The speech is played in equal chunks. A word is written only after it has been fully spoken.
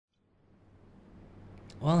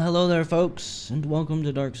Well, hello there, folks, and welcome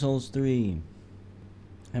to Dark Souls 3.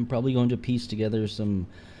 I'm probably going to piece together some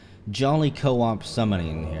jolly co-op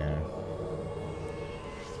summoning here.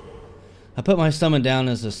 I put my summon down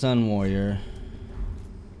as a Sun Warrior.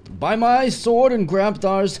 By my sword and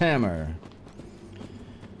Grabthar's hammer.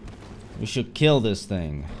 We should kill this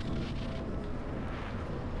thing.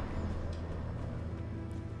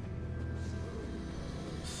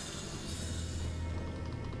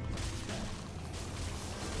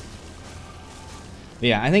 But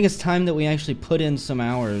yeah, I think it's time that we actually put in some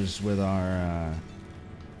hours with our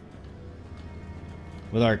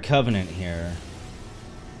covenant here.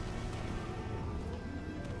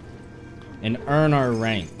 And earn our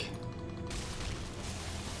rank.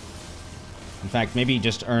 In fact, maybe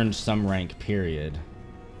just earn some rank, period.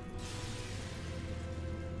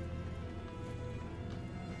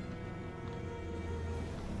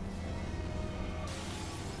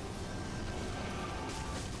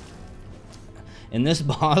 And this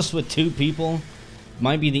boss with 2 people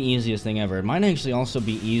might be the easiest thing ever. It might actually also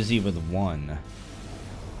be easy with 1.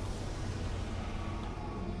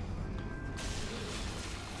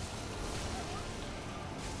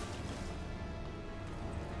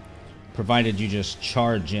 Provided you just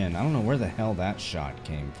charge in. I don't know where the hell that shot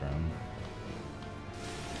came from.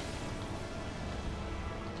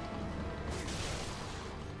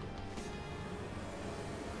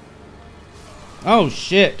 Oh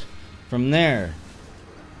shit! From there.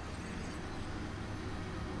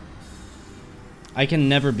 I can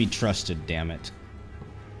never be trusted, damn it.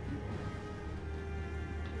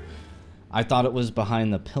 I thought it was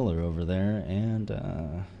behind the pillar over there, and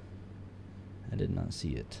I did not see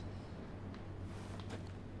it.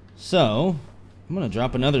 So, I'm gonna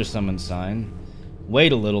drop another summon sign,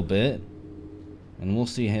 wait a little bit, and we'll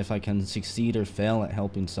see if I can succeed or fail at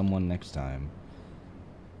helping someone next time.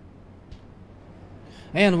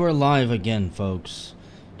 And we're live again, folks.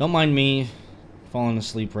 Don't mind me falling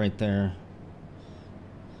asleep right there.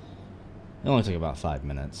 It only took about 5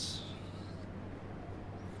 minutes.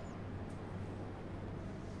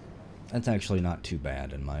 That's actually not too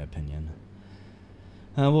bad, in my opinion.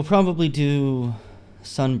 We'll probably do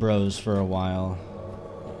Sun Bros for a while.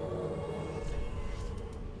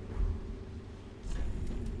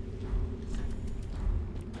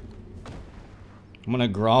 I'm gonna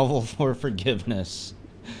grovel for forgiveness.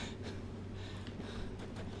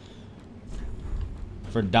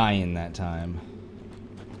 For dying that time.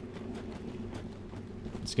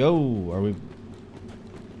 Let's go. Are we...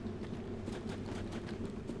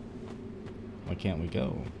 Why can't we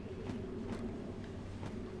go?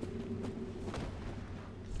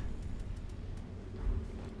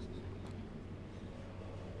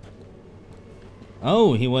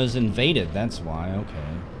 Oh, he was invaded. That's why. Okay.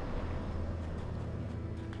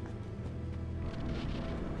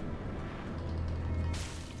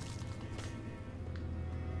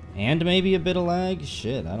 And maybe a bit of lag?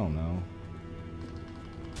 Shit, I don't know.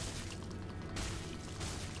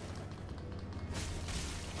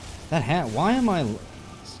 That hat, why am I...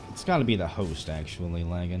 It's gotta be the host actually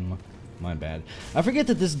lagging. My bad. I forget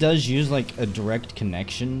that this does use like a direct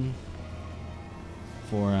connection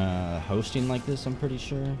for hosting like this, I'm pretty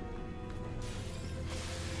sure.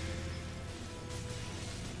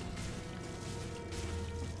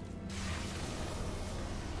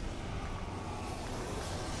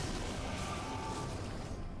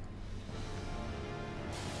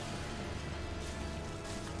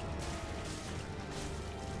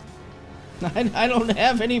 I don't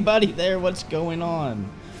have anybody there. What's going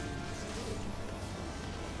on?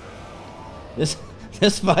 This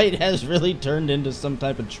fight has really turned into some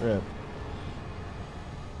type of trip.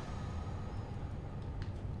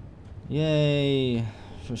 Yay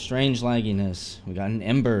for strange lagginess. We got an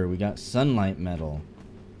ember. We got sunlight metal.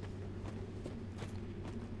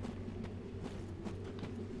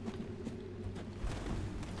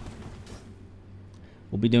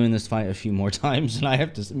 We'll be doing this fight a few more times, and I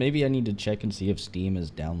have to... Maybe I need to check and see if Steam is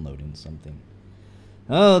downloading something.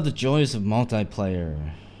 Oh, the joys of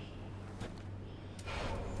multiplayer.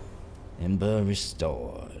 Ember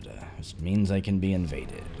restored. Which means I can be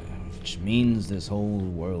invaded. Which means this whole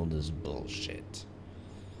world is bullshit.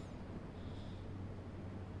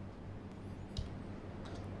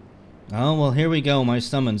 Oh, well, here we go. My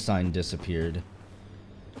summon sign disappeared.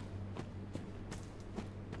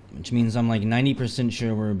 Which means I'm like 90%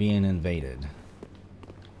 sure we're being invaded.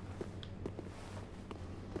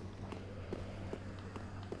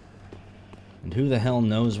 And who the hell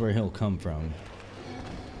knows where he'll come from?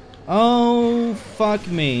 Oh, fuck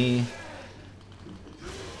me.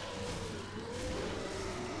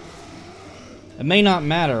 It may not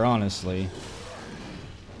matter, honestly.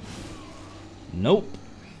 Nope.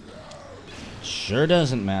 Sure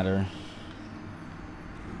doesn't matter.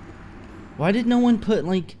 Why did no one put,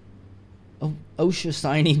 like, OSHA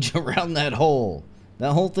signage around that hole?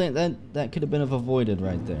 That whole thing, that could have been avoided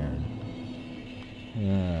right there.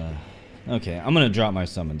 Okay, I'm gonna drop my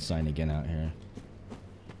summon sign again out here.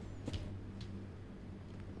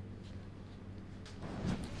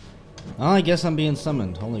 Oh, I guess I'm being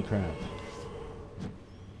summoned. Holy crap.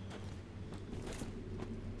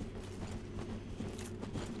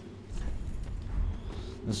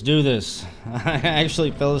 Let's do this. I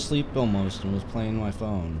actually fell asleep almost and was playing my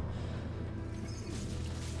phone.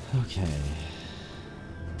 Okay.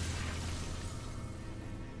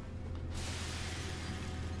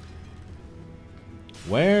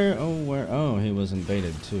 Where? Oh, where? Oh, he was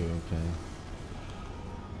invaded too. Okay.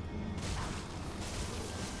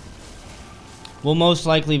 We'll most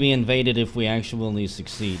likely be invaded if we actually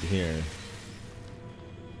succeed here.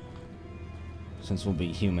 Since we'll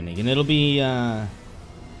be humaning. And it'll be,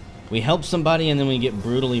 we help somebody and then we get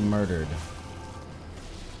brutally murdered.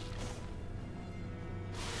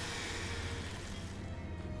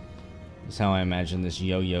 That's how I imagine this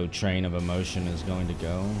yo-yo train of emotion is going to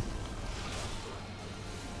go.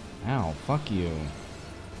 Ow, fuck you.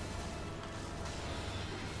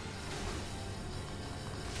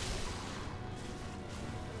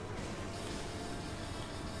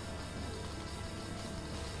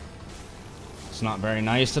 It's not very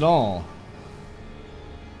nice at all.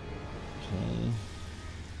 Okay.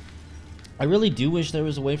 I really do wish there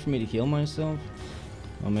was a way for me to heal myself.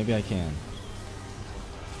 Well, maybe I can.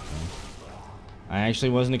 Okay. I actually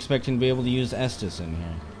wasn't expecting to be able to use Estus in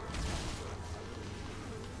here.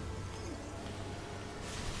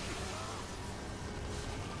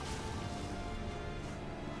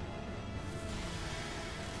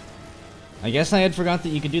 I guess I had forgot that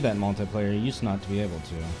you could do that in multiplayer. You used not to be able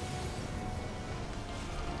to.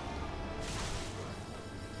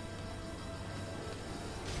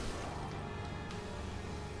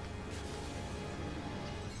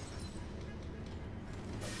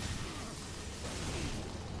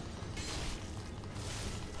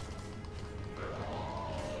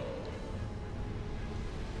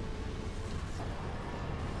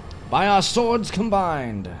 By our swords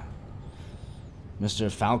combined, Mr.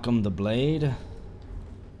 Falcom the Blade.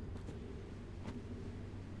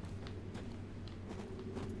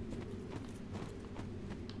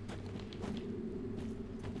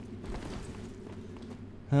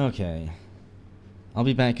 Okay. I'll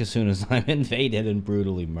be back as soon as I'm invaded and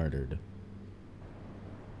brutally murdered.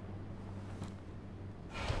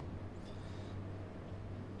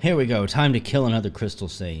 Here we go. Time to kill another Crystal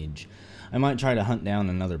Sage. I might try to hunt down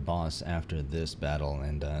another boss after this battle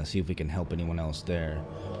and see if we can help anyone else there.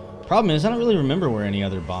 Problem is, I don't really remember where any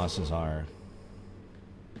other bosses are.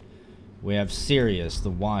 We have Sirius, the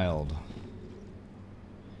Wild.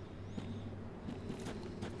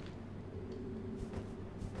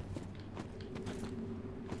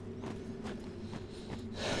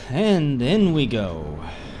 And in we go.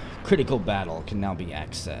 Critical battle can now be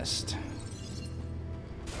accessed.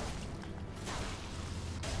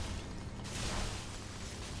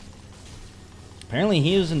 Apparently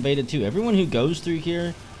he is invaded too. Everyone who goes through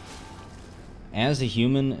here as a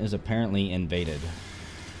human is apparently invaded.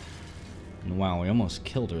 And wow, we almost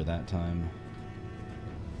killed her that time.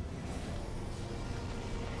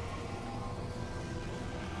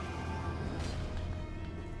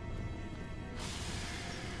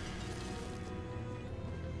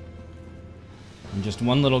 And just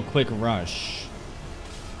one little quick rush.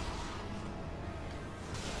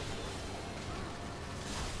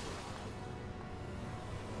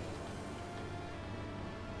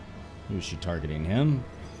 Who's she targeting? Him?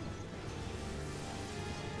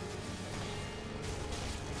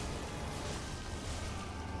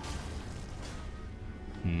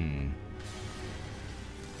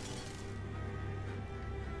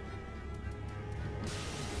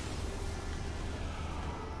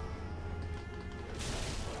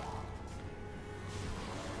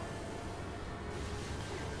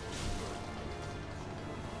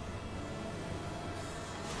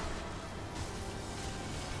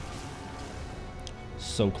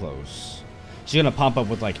 So close. She's gonna pop up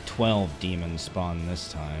with like 12 demons spawn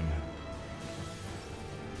this time.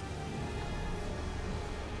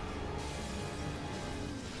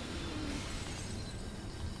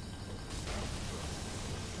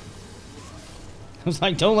 I was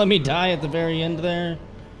like, don't let me die at the very end there.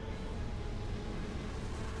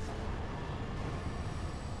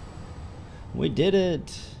 We did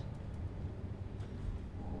it.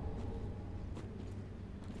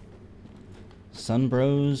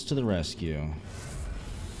 Sunbros to the rescue.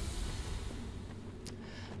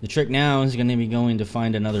 The trick now is going to be going to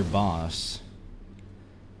find another boss.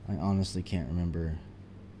 I honestly can't remember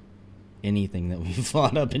anything that we've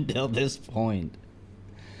fought up until this point.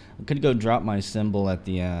 I could go drop my symbol at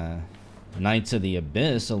the Knights of the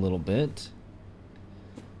Abyss a little bit.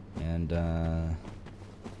 And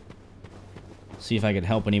see if I could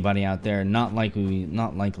help anybody out there. Not likely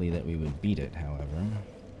that we would beat it, however.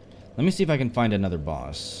 Let me see if I can find another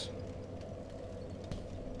boss.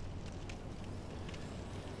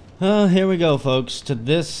 Here we go, folks, to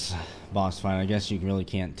this boss fight. I guess you really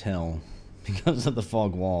can't tell because of the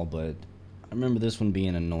fog wall, but I remember this one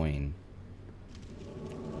being annoying.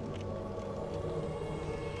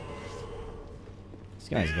 This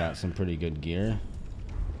guy's got some pretty good gear.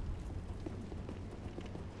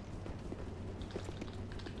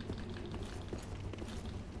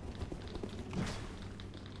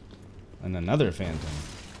 And another phantom.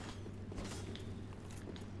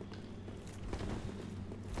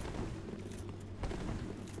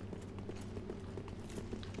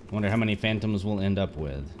 Wonder how many phantoms we'll end up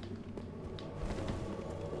with.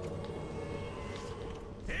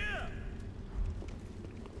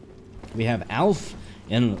 We have Alf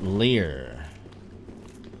and Lear.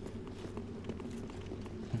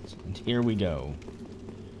 And here we go.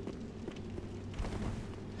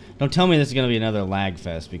 Don't tell me this is going to be another lag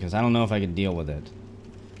fest, because I don't know if I can deal with it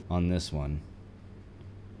on this one.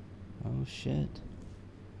 Oh, shit.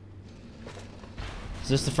 Is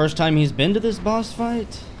this the first time he's been to this boss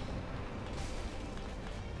fight?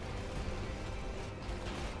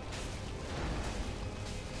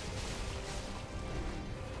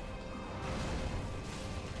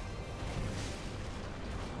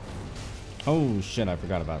 Oh, shit, I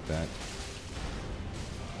forgot about that.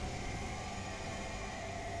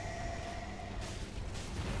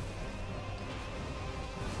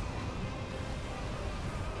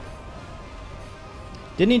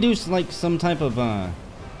 Didn't he do like some type of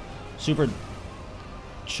super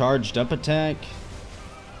charged up attack?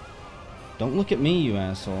 Don't look at me, you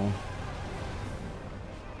asshole.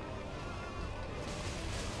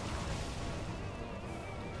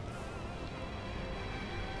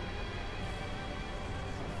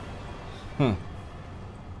 Huh.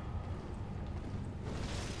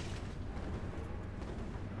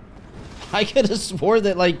 I could have swore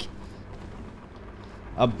that like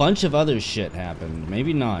a bunch of other shit happened.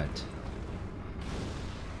 Maybe not.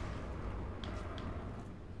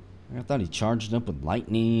 I thought he charged up with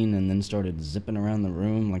lightning and then started zipping around the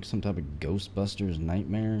room like some type of Ghostbusters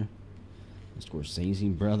nightmare.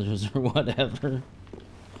 Scorsese brothers or whatever.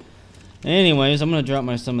 Anyways, I'm going to drop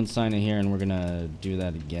my summon sign in here and we're going to do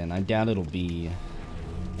that again. I doubt it'll be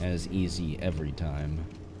as easy every time.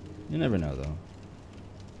 You never know, though.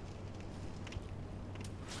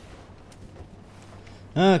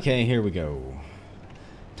 Okay, here we go.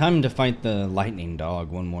 Time to fight the lightning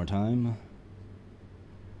dog one more time.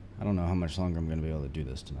 I don't know how much longer I'm going to be able to do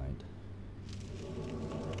this tonight.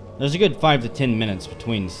 There's a good 5 to 10 minutes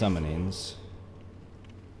between summonings.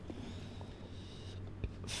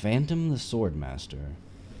 Phantom the Swordmaster.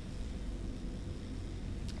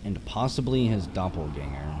 And possibly his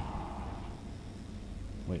doppelganger.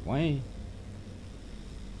 Wait, why?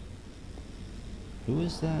 Who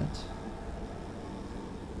is that?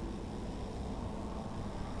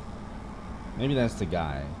 Maybe that's the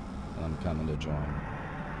guy that I'm coming to join.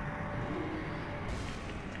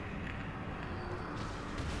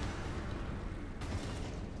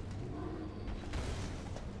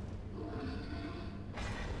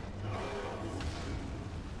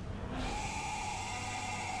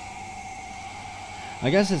 I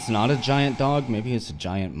guess it's not a giant dog. Maybe it's a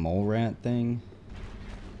giant mole rat thing.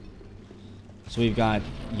 So we've got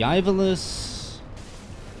Yvolus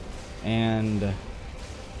and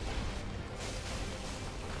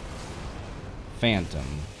Phantom.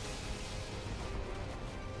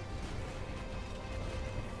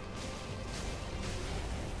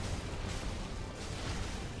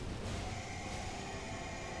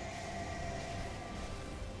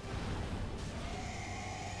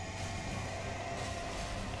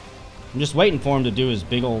 I'm just waiting for him to do his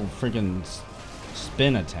big old freaking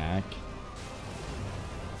spin attack.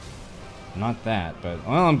 Not that, but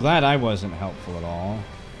well, I'm glad I wasn't helpful at all.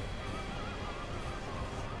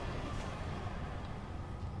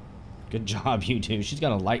 Good job, you two. She's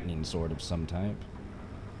got a lightning sword of some type.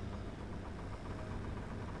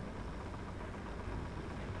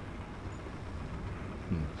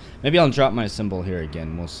 Maybe I'll drop my symbol here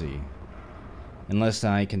again. We'll see. Unless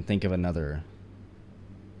I can think of another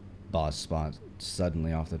boss spot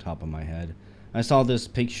suddenly off the top of my head. I saw this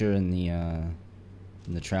picture in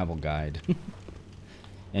the travel guide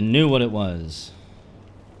and knew what it was.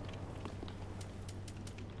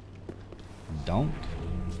 donk.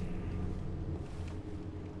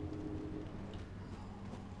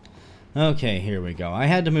 Okay, here we go. I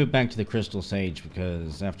had to move back to the Crystal Sage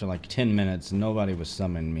because after like 10 minutes, nobody was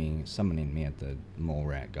summoning me at the Mole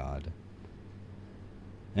Rat God.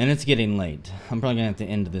 And it's getting late. I'm probably gonna have to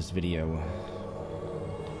end this video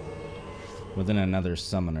within another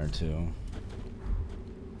summon or two.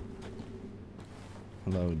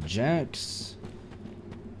 Hello, Jax.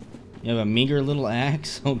 You have a meager little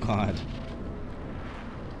axe? Oh god.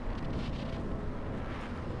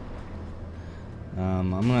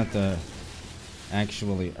 I'm gonna have to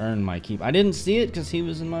actually earn my keep. I didn't see it because he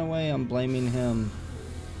was in my way. I'm blaming him.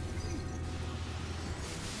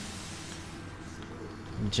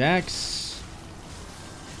 Jax.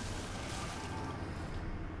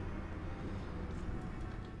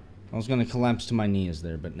 I was gonna collapse to my knees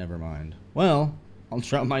there, but never mind. Well, I'll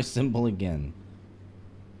drop my symbol again.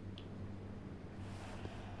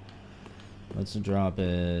 Let's drop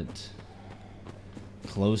it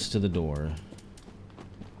close to the door.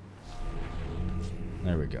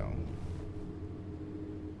 There we go.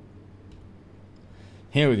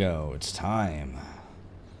 Here we go. It's time.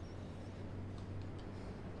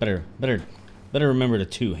 Better remember to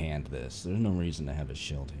two-hand this. There's no reason to have a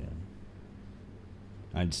shield here.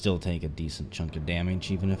 I'd still take a decent chunk of damage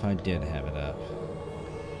even if I did have it up.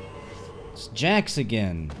 It's Jax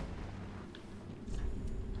again.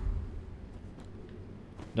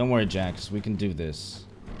 Don't worry, Jax. We can do this.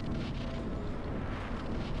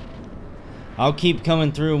 I'll keep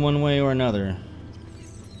coming through one way or another.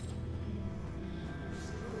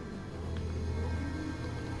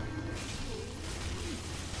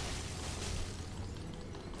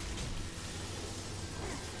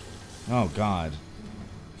 Oh, God.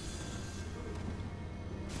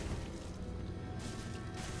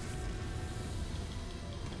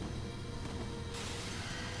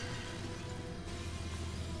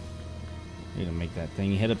 Need to make that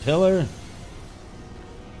thing hit a pillar.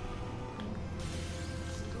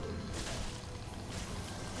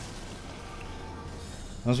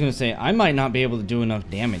 I was gonna say, I might not be able to do enough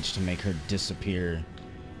damage to make her disappear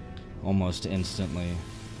almost instantly.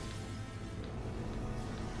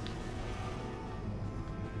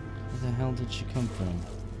 Where the hell did she come from?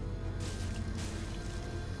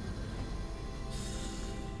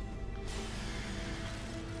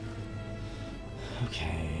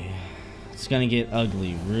 Okay. It's gonna get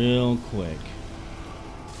ugly real quick.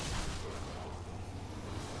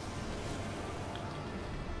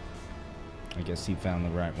 I guess he found the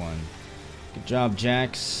right one. Good job,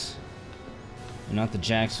 Jax. You're not the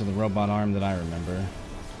Jax with the robot arm that I remember.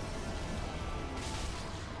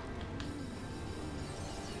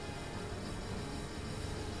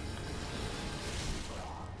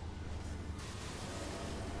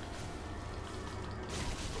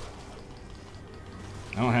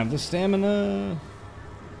 I don't have the stamina.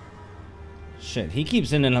 Shit, he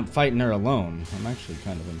keeps ending up fighting her alone. I'm actually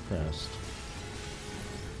kind of impressed.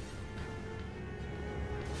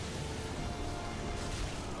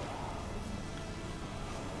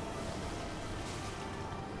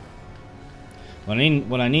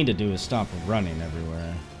 What I need to do is stop running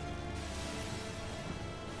everywhere.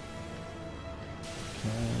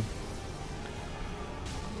 Okay.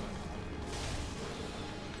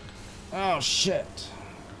 Oh, shit.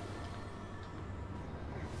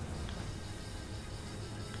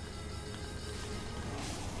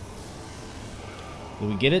 Did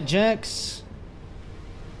we get it, Jax?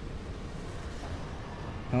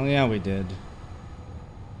 Hell yeah, we did.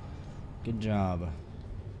 Good job.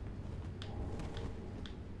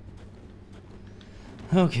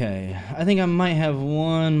 Okay, I think I might have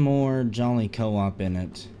one more jolly co-op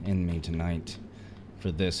in me tonight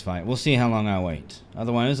for this fight. We'll see how long I wait.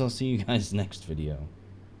 Otherwise, I'll see you guys next video.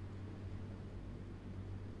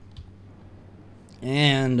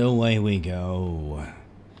 And away we go.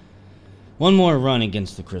 One more run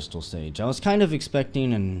against the Crystal Sage. I was kind of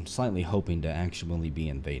expecting and slightly hoping to actually be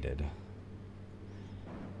invaded.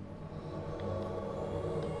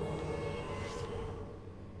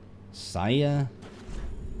 Saya?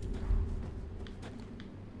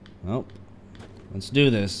 Well, let's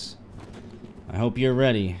do this. I hope you're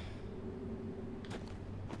ready.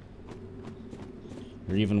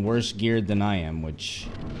 You're even worse geared than I am, which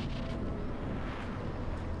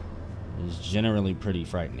is generally pretty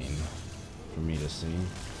frightening for me to see.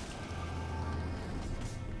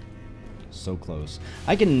 So close.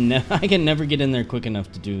 I can never get in there quick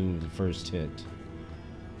enough to do the first hit.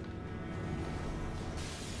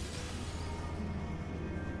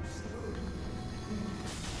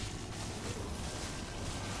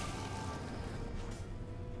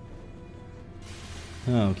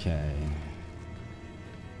 Okay.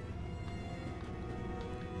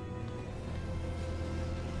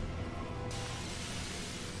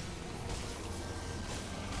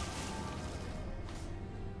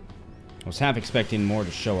 Was half expecting more to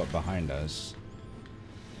show up behind us.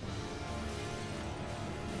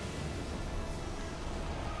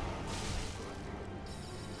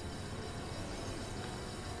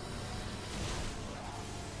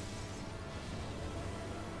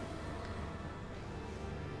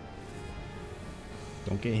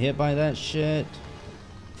 Don't get hit by that shit.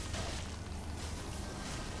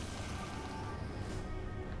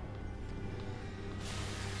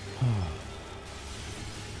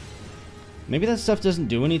 Maybe that stuff doesn't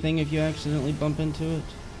do anything if you accidentally bump into it.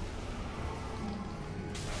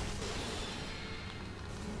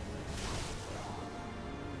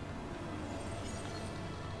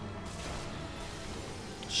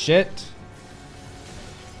 Shit.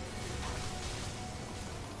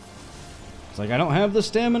 It's like I don't have the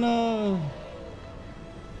stamina.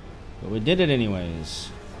 But we did it anyways.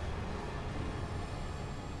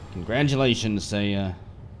 Congratulations, Seiya.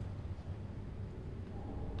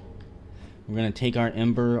 We're going to take our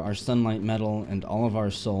Ember, our Sunlight Metal, and all of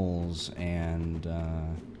our souls and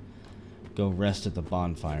go rest at the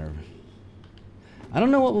bonfire. I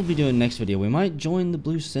don't know what we'll be doing next video. We might join the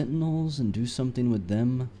Blue Sentinels and do something with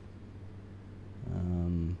them.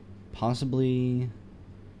 Possibly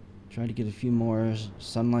try to get a few more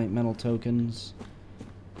Sunlight Metal tokens.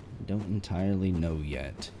 Don't entirely know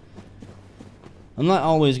yet. I'm not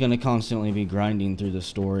always going to constantly be grinding through the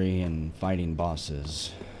story and fighting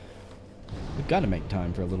bosses. We've got to make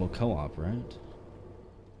time for a little co-op, right?